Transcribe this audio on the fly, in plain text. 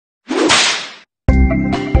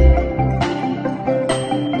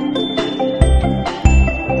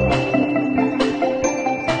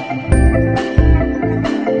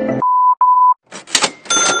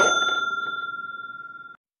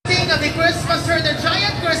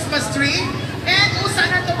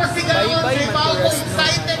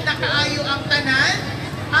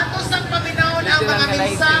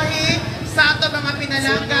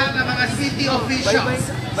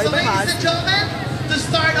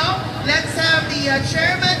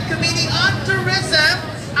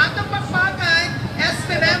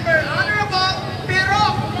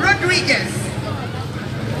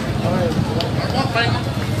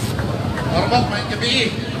Ormoc, may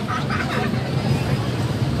gabi.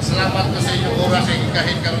 Salamat ko sa inyong oras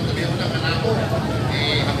kahit karoon gabi unang anak ko.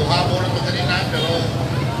 Habo-habo na ito kanina pero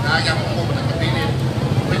nagayang ko nagkapilit.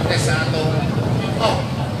 Witness sa atong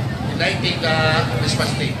lighting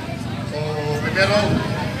Christmas Day. So, primero,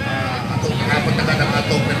 atong nakapot na ng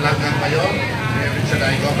atong Perlangang Mayor, Mayor Richard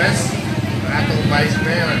I. Gomez, ang atong Vice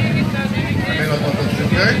Mayor, Mayor Otto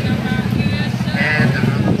Jr., and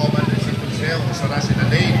ang Commander si Conseo, Sara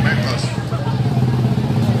Sinalay, Marcos.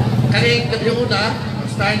 Kaling gabi una,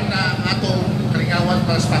 start na atong kalingawan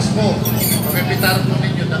para sa Pasko. Mag-imbitar po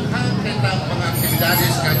ninyo ng hanggang mga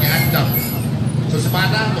aktibidades kanya-andam. So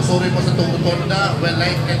semana, masuri po sa itong rotonda,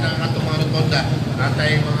 well-light ka ng atong mga rotonda.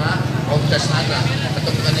 Natay mga contest nata.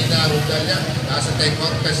 Atong kanina, Rudalya, nasa tayong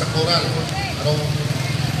contest sa Coral. Anong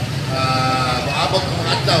maabot ng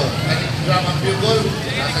mga adlaw. Kaning drama bugle,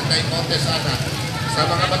 nasa tayong contest nata. Sa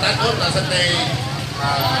mga batanon, nasa tayong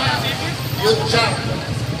youth jump.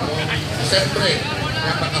 Siyempre,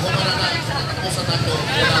 napakahuma na natapusan nato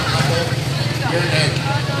walang atong year-end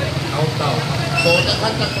countdown. So,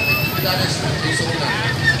 naghanap ng aktibidades ng isuna.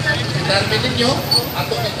 Itarmin ninyo,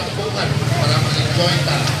 atong itakbukan para mag-enjoy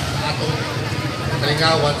ta atong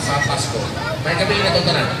kalingawan sa Pasko. May gabi na ito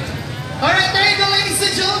tanan. Alright, there you go, ladies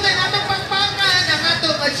and gentlemen. Atong pagpakan ang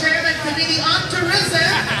atong Chairman Committee on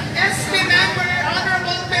Tourism, SP Member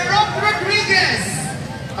Honorable Perok Rodriguez.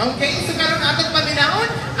 Okay, so karon atong paminahon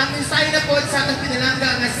ang mensahe na po sa atong pinalangga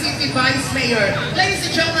nga City Vice Mayor. Ladies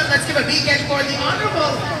and gentlemen, let's give a big hand for the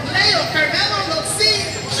Honorable Leo Carmelo Locsin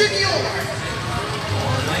Jr.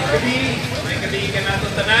 May gabi ka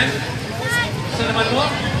natong tanan. Sa naman mo?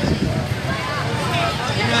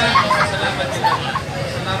 Salamat kita.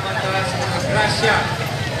 Salamat sa mga grasya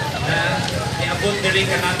na iabot diri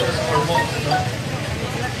ka nato sa ormoc.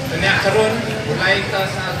 Kanya karon ulay ta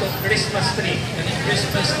sa atong Christmas tree. Kani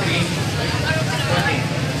Christmas tree, kani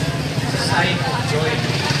sa sign of joy.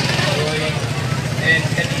 Joy. And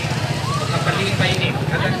kani makapalipay ni.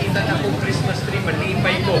 Kada kita na akong Christmas tree,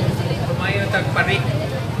 malipay ko. Kumayo tagparik.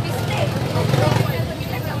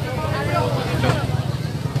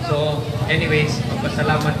 So, anyways,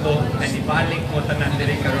 magpasalamat ko na ibalik mo tanan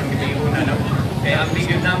diri karon kay una no. Kaya ang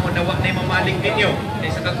bigyan namo nawa na mamalik ninyo.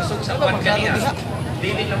 Kay sa katusog sa pan kaniya.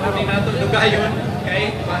 Dili na mo din nato dugayon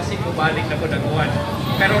kay basi ko balik na ko nagkuhan.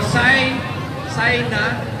 Pero say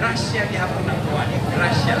na grasya gihapon ng kuhan.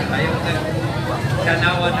 Grasya tayo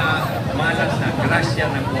tanawa na malas na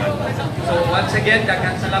grasya ng kuhan. So once again,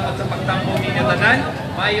 daghang salamat sa pagtampo ninyo tanan.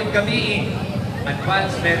 Mayong gabi.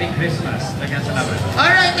 Advance Merry Christmas. Daghang salamat.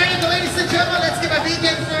 Alright, there you go, ladies and gentlemen. Let's give a big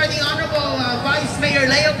hand for the Honorable Vice Mayor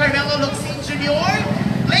Leo Carmelo Locsin Jr.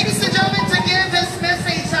 Ladies and gentlemen, to give this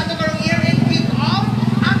message sa atong year-end kick-off,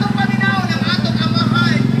 atong paminaw ng atong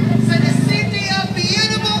amahan sa the City of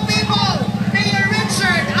Beautiful People, Mayor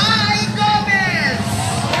Richard I. Gomez.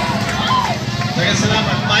 Daghang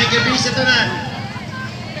salamat. May gabi sa tanan.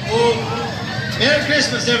 Merry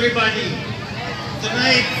Christmas, everybody.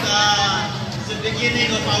 Tonight, the beginning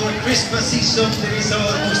of our Christmas season here sa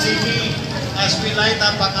Ormoc City. As we light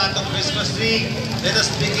up ang atong Christmas tree, let us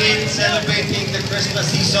begin celebrating the Christmas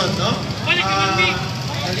season, no?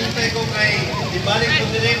 Nalintay ko kay ibalik ko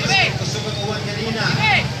din mas kusog ang uwan kanina.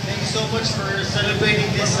 Thank you so much for celebrating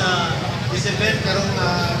this event karong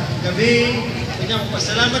gabi. Kanya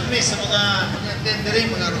pasalamat mi sa mga attendering,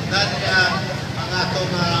 mga rondalya, ang atong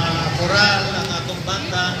koral, ang atong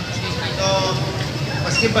banda. So,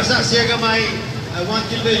 maski basa siya gamay, I want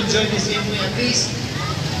you to enjoy this evening at least.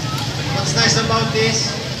 What's nice about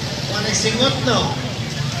this, wanay singot no?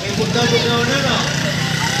 May bugaw-bugaw na no?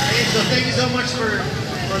 Okay, so thank you so much for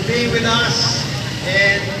being with us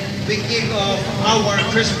and thinking of our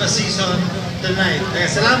Christmas season tonight.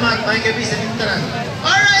 Kaya salamat, may gabi sa Nintaran.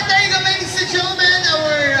 Alright, there you go, ladies and gentlemen.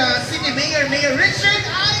 Our City Mayor, Mayor Richard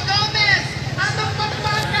I. Gomez. Atong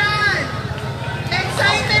pagpakan!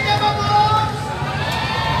 Excited na ba mo?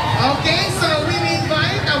 Okay, so we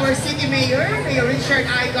invite our City Mayor, Mayor Richard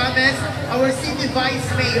I. Gomez, our City Vice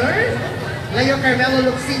Mayor, Leo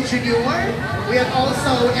Carmelo Luxin Jr. We have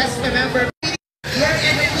also SP member here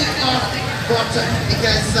in the kick-off button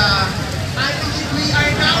because I believe we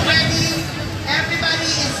are now ready.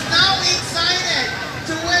 Everybody is now excited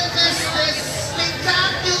to witness this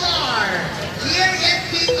spectacular year-end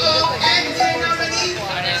kick-off, and we're now ready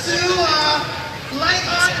to light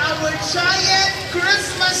on our giant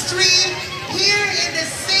Christmas tree here in the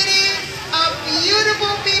city of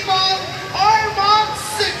beautiful people, Ormoc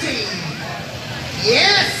City.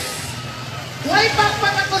 Yes! Why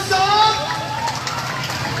pakpak ang busog?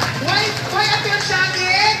 Why at your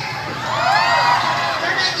shagit?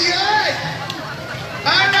 They're not good.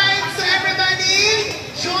 Alright, so everybody,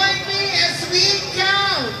 join me as we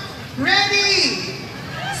count. Ready?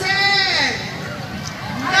 10,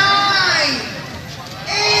 9,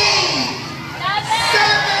 8,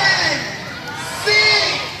 7,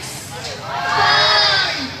 6,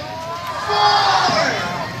 5, 4,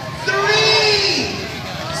 3,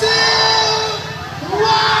 2,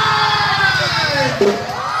 1.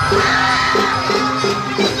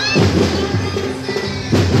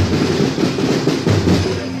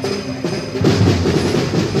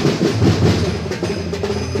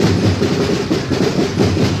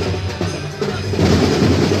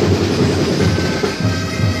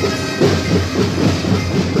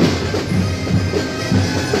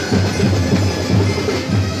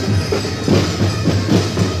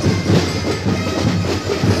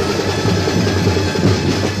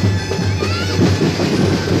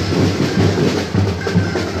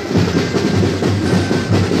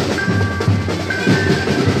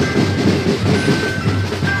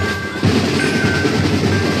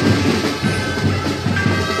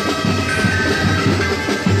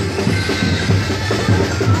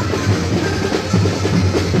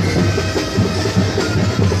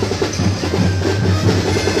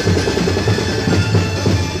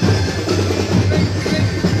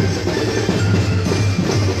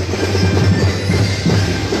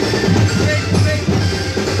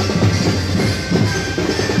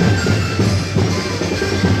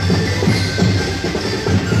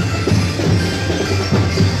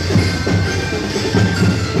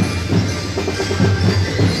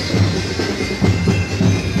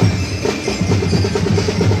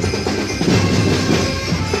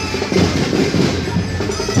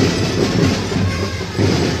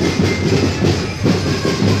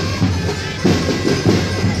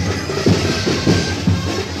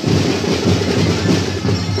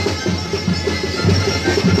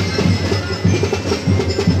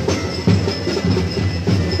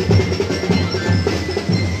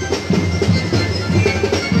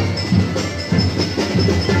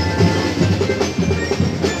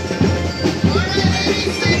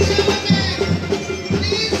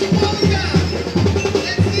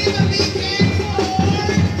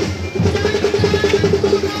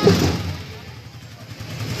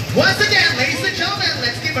 Once again, ladies and gentlemen,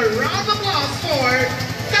 let's give a round of applause